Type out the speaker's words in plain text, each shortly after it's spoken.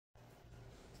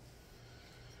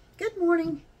Good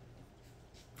morning.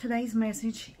 Today's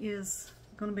message is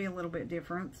going to be a little bit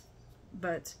different,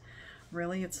 but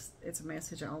really it's a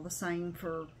message all the same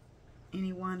for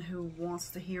anyone who wants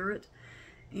to hear it,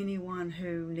 anyone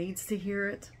who needs to hear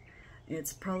it.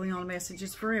 It's probably not a message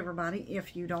for everybody.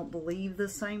 If you don't believe the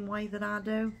same way that I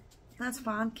do, that's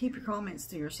fine. Keep your comments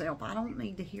to yourself. I don't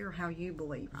need to hear how you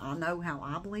believe. I know how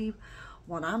I believe.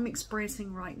 What I'm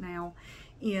expressing right now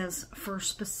is for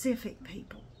specific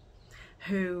people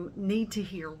who need to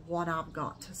hear what I've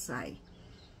got to say.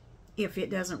 If it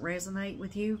doesn't resonate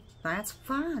with you, that's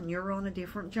fine. You're on a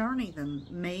different journey than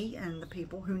me and the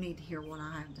people who need to hear what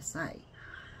I have to say.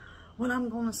 What I'm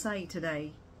going to say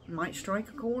today might strike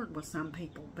a chord with some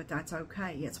people, but that's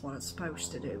okay. It's what it's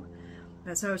supposed to do.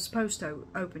 That's how it's supposed to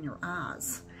open your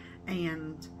eyes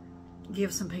and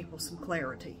give some people some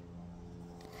clarity.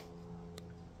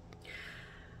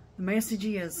 The message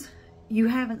is, you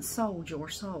haven't sold your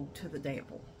soul to the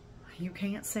devil. You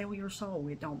can't sell your soul.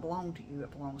 It don't belong to you.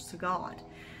 It belongs to God.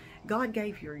 God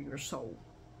gave you your soul.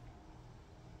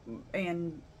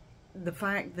 And the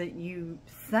fact that you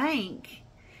think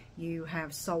you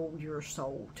have sold your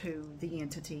soul to the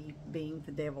entity, being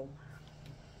the devil,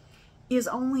 is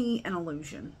only an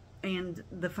illusion. And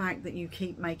the fact that you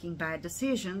keep making bad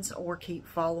decisions or keep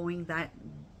following that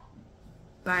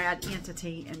bad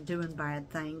entity and doing bad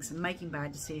things and making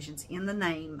bad decisions in the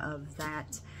name of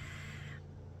that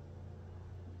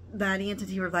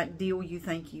entity or that deal you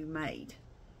think you made.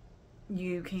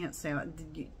 You can't sell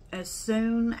it. As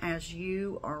soon as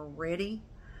you are ready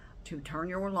to turn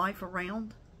your life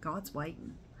around, God's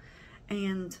waiting.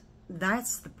 And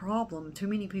that's the problem. Too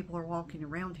many people are walking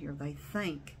around here. They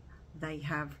think they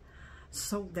have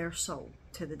sold their soul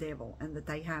to the devil and that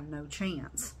they have no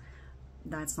chance.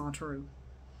 That's not true.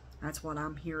 That's what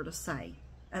I'm here to say.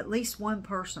 At least one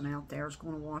person out there is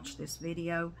going to watch this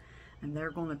video and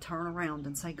they're going to turn around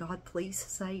and say, God, please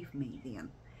save me then.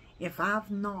 If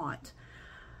I've not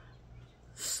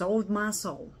sold my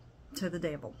soul to the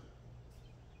devil,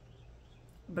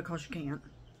 because you can't.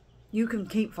 You can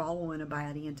keep following a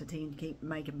bad entity and keep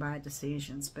making bad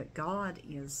decisions, but God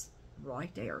is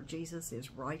right there. Jesus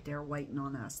is right there waiting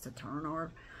on us to turn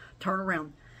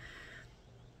around.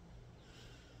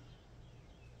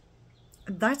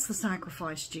 That's the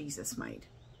sacrifice Jesus made.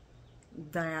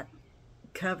 That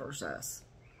covers us.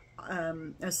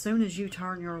 As soon as you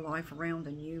turn your life around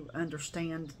and you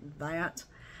understand that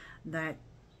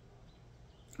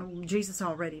Jesus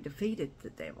already defeated the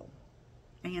devil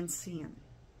and sin.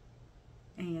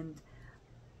 And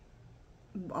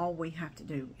all we have to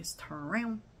do is turn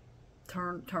around,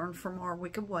 turn from our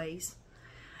wicked ways.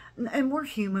 And we're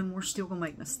human, we're still going to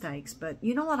make mistakes, but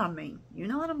you know what I mean. You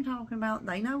know what I'm talking about.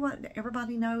 They know what,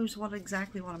 everybody knows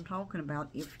exactly what I'm talking about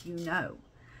if you know.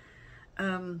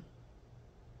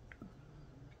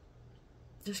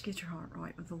 Just get your heart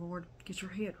right with the Lord. Get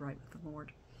your head right with the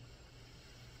Lord.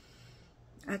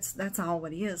 That's all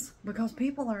it is. Because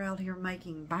people are out here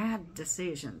making bad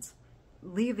decisions,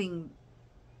 living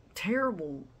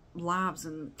terrible lives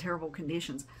in terrible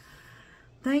conditions,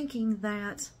 thinking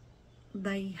that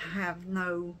they have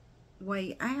no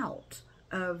way out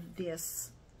of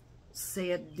this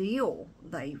said deal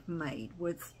they've made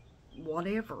with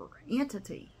whatever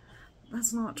entity.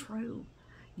 That's not true.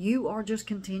 You are just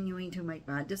continuing to make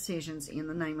bad decisions in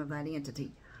the name of that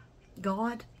entity.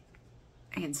 God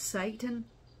and Satan,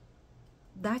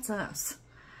 that's us.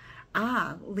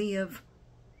 I live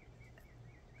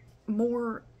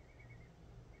more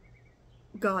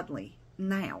godly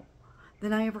now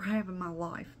than I ever have in my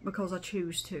life because I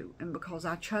choose to, and because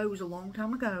I chose a long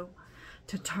time ago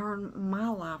to turn my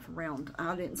life around.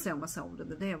 I didn't sell my soul to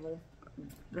the devil.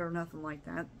 There's nothing like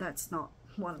that. That's not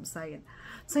what I'm saying.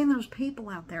 I'm saying there's people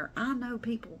out there. I know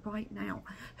people right now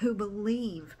who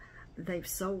believe they've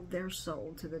sold their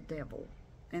soul to the devil,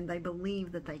 and they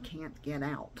believe that they can't get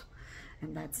out,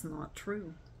 and that's not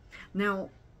true. Now,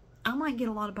 I might get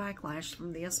a lot of backlash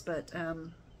from this, but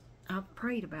I've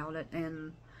prayed about it,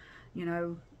 and you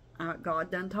know,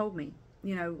 God done told me,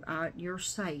 you know, you're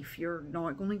safe. You're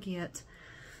not going to get,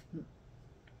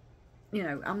 you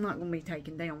know, I'm not going to be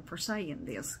taken down for saying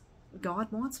this.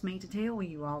 God wants me to tell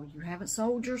you all, you haven't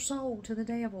sold your soul to the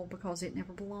devil because it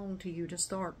never belonged to you to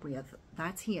start with.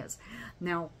 That's his.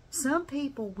 Now, some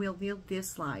people will live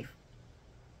this life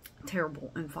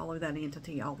terrible and follow that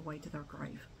entity all the way to their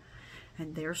grave.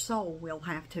 And their soul will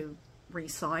have to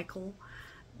recycle,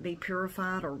 be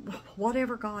purified, or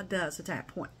whatever God does at that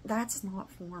point. That's not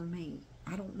for me.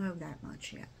 I don't know that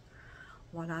much yet.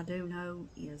 What I do know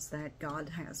is that God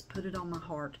has put it on my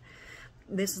heart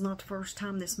This is not the first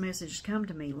time this message has come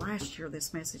to me. Last year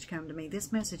this message came to me.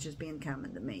 This message has been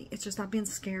coming to me. It's just I've been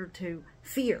scared to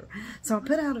fear. So I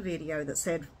put out a video that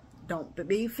said, don't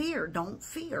be feared. Don't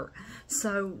fear.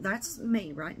 So that's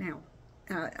me right now.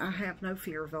 I have no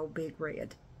fear of old Big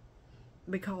Red.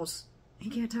 Because he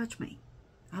can't touch me.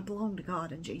 I belong to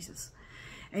God and Jesus.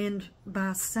 And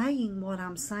by saying what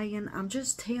I'm saying, I'm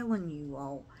just telling you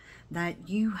all that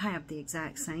you have the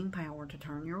exact same power to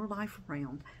turn your life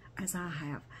around as I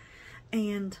have.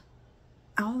 And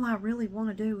all I really want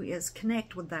to do is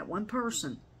connect with that one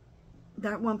person.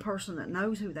 That one person that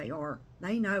knows who they are.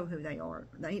 They know who they are.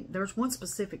 There's one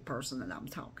specific person that I'm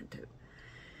talking to.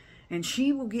 And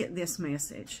she will get this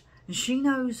message. And she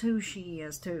knows who she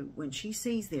is too. When she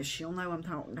sees this, she'll know I'm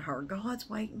talking to her. God's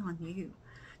waiting on you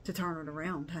to turn it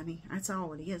around, honey. That's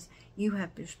all it is. You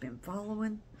have just been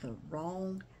following the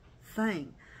wrong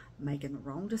thing. Making the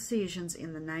wrong decisions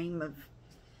in the name of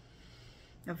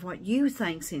what you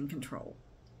think's in control.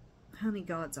 Honey,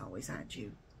 God's always had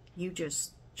you. You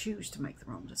just choose to make the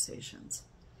wrong decisions.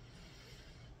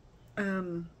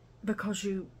 Because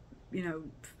you know,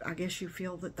 I guess you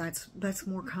feel that that's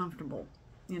more comfortable.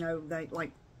 You know,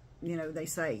 they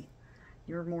say,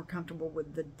 you're more comfortable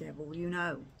with the devil, you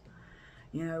know.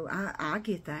 You know, I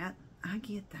get that. I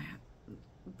get that.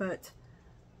 But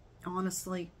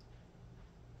honestly,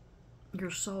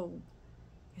 your soul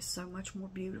is so much more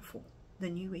beautiful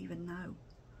than you even know.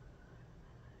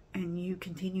 And you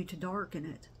continue to darken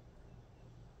it.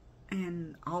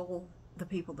 And all the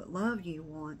people that love you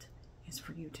want is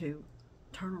for you to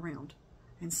turn around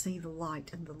and see the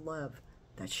light and the love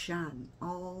that's shining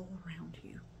all around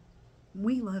you.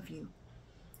 We love you.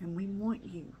 And we want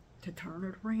you to turn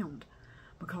it around.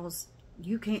 Because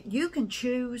you can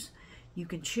choose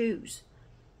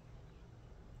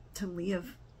to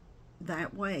live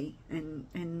that way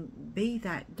and be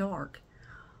that dark.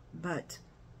 But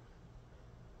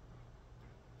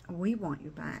we want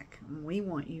you back. And we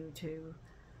want you to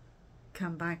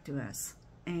come back to us.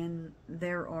 And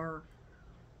there are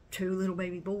 2 little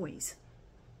baby boys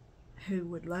who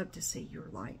would love to see your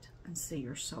light and see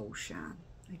your soul shine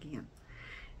again.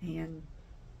 And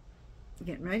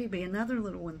getting ready to be another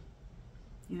little one,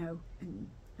 you know,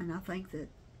 and I think that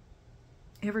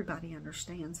everybody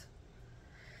understands.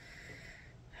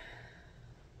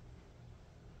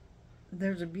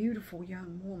 There's a beautiful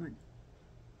young woman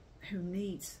who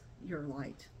needs your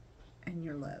light and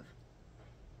your love.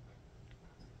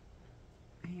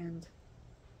 And,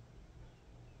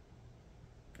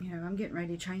 you know, I'm getting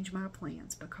ready to change my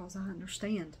plans because I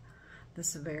understand the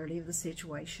severity of the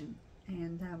situation.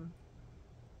 And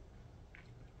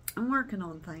I'm working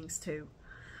on things too.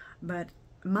 But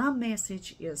my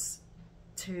message is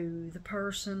to the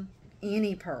person,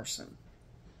 any person,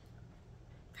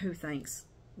 who thinks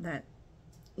that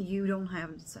you don't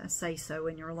have a say-so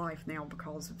in your life now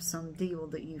because of some deal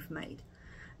that you've made.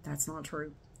 That's not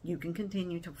true. You can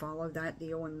continue to follow that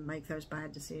deal and make those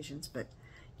bad decisions, but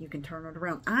you can turn it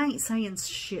around. I ain't saying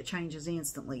shit changes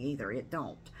instantly either. It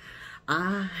don't.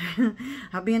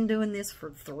 I've been doing this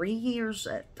for 3 years,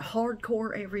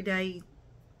 hardcore every day,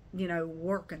 you know,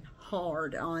 working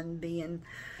hard on being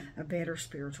a better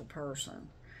spiritual person,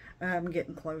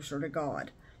 getting closer to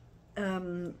God,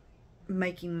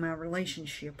 making my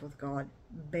relationship with God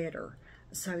better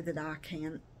so that I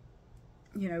can,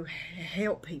 you know,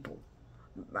 help people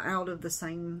out of the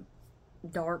same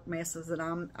dark messes that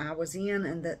I was in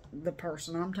and that the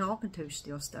person I'm talking to is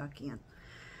still stuck in.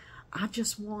 I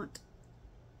just want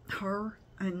her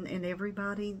and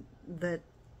everybody that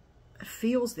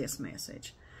feels this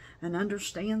message and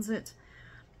understands it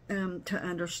to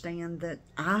understand that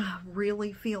I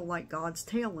really feel like God's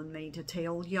telling me to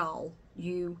tell y'all,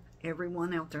 you,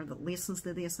 everyone out there that listens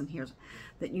to this and hears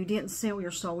that you didn't sell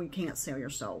your soul, you can't sell your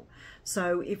soul.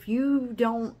 So if you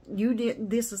don't,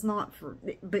 this is not for,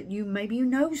 but maybe you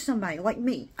know somebody like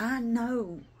me. I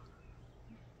know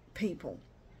people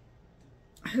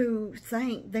who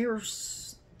think they're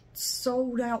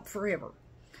sold out forever.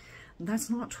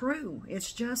 That's not true.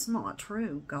 It's just not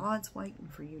true. God's waiting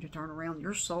for you to turn around.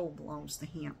 Your soul belongs to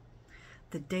Him.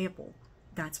 The devil,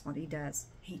 that's what he does.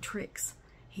 He tricks.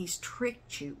 He's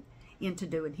tricked you into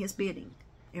doing his bidding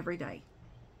every day.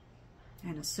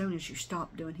 And as soon as you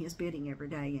stop doing his bidding every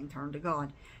day and turn to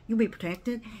God, you'll be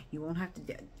protected. You won't have to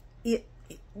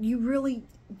you really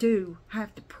do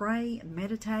have to pray and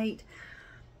meditate.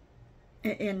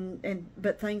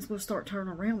 But things will start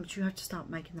turning around, but you have to stop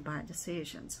making the bad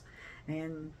decisions.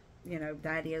 And, you know,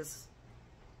 that is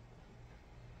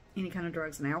any kind of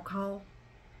drugs and alcohol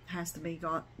has to be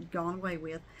gone away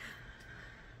with.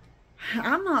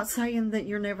 I'm not saying that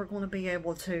you're never going to be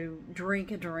able to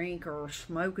drink a drink or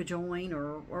smoke a joint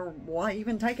or what,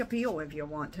 even take a pill if you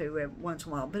want to once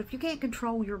in a while. But if you can't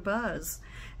control your buzz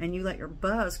and you let your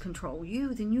buzz control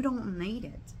you, then you don't need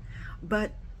it.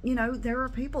 But, you know, there are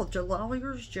people,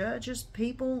 lawyers, judges,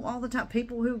 people all the time,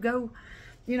 people who go,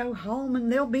 you know, home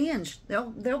and they'll binge.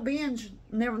 They'll binge,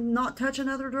 never not touch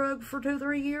another drug for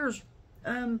 2-3 years.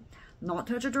 Not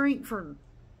touch a drink for,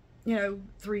 you know,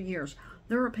 3 years.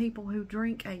 There are people who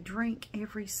drink a drink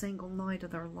every single night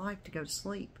of their life to go to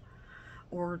sleep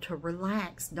or to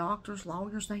relax. Doctors,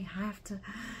 lawyers, they have to,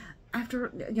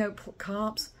 after, you know,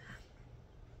 cops,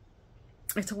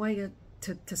 it's a way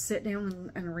to sit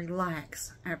down and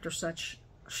relax after such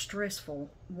stressful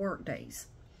work days.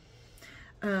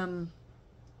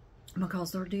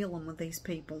 Because they're dealing with these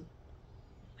people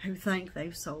who think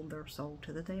they've sold their soul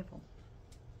to the devil.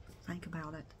 Think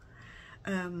about it.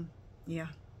 Yeah.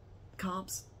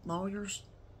 Cops, lawyers,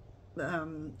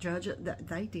 judges,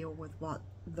 they deal with what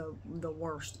the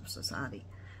worst of society,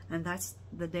 and that's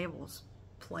the devil's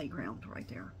playground right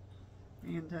there.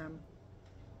 And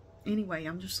anyway,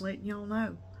 I'm just letting y'all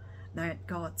know that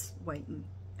God's waiting,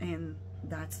 and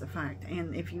that's the fact.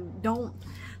 And if you don't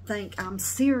think I'm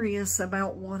serious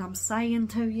about what I'm saying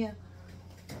to you,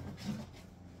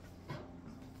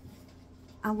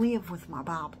 I live with my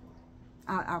Bible.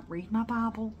 I read my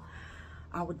Bible.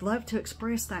 I would love to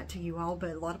express that to you all, but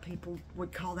a lot of people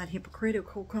would call that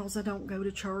hypocritical because I don't go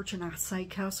to church and I say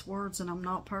cuss words and I'm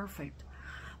not perfect.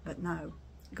 But no,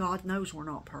 God knows we're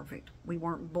not perfect. We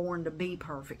weren't born to be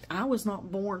perfect. I was not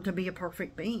born to be a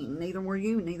perfect being. Neither were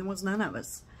you. Neither was none of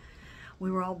us. We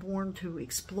were all born to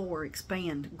explore,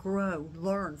 expand, grow,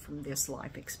 learn from this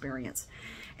life experience.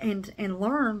 And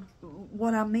learn,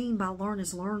 what I mean by learn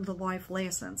is learn the life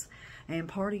lessons. And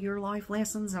part of your life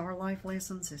lessons, our life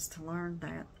lessons, is to learn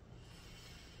that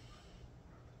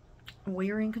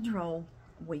we are in control,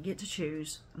 we get to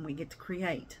choose, and we get to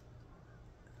create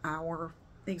our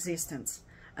existence.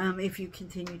 If you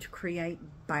continue to create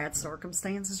bad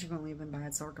circumstances, you're going to live in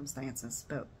bad circumstances.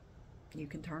 But you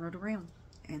can turn it around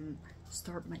and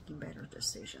start making better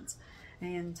decisions.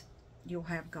 And you'll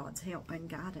have God's help and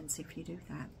guidance if you do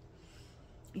that.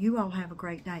 You all have a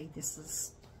great day.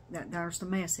 There's the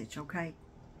message, okay?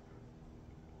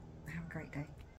 Have a great day.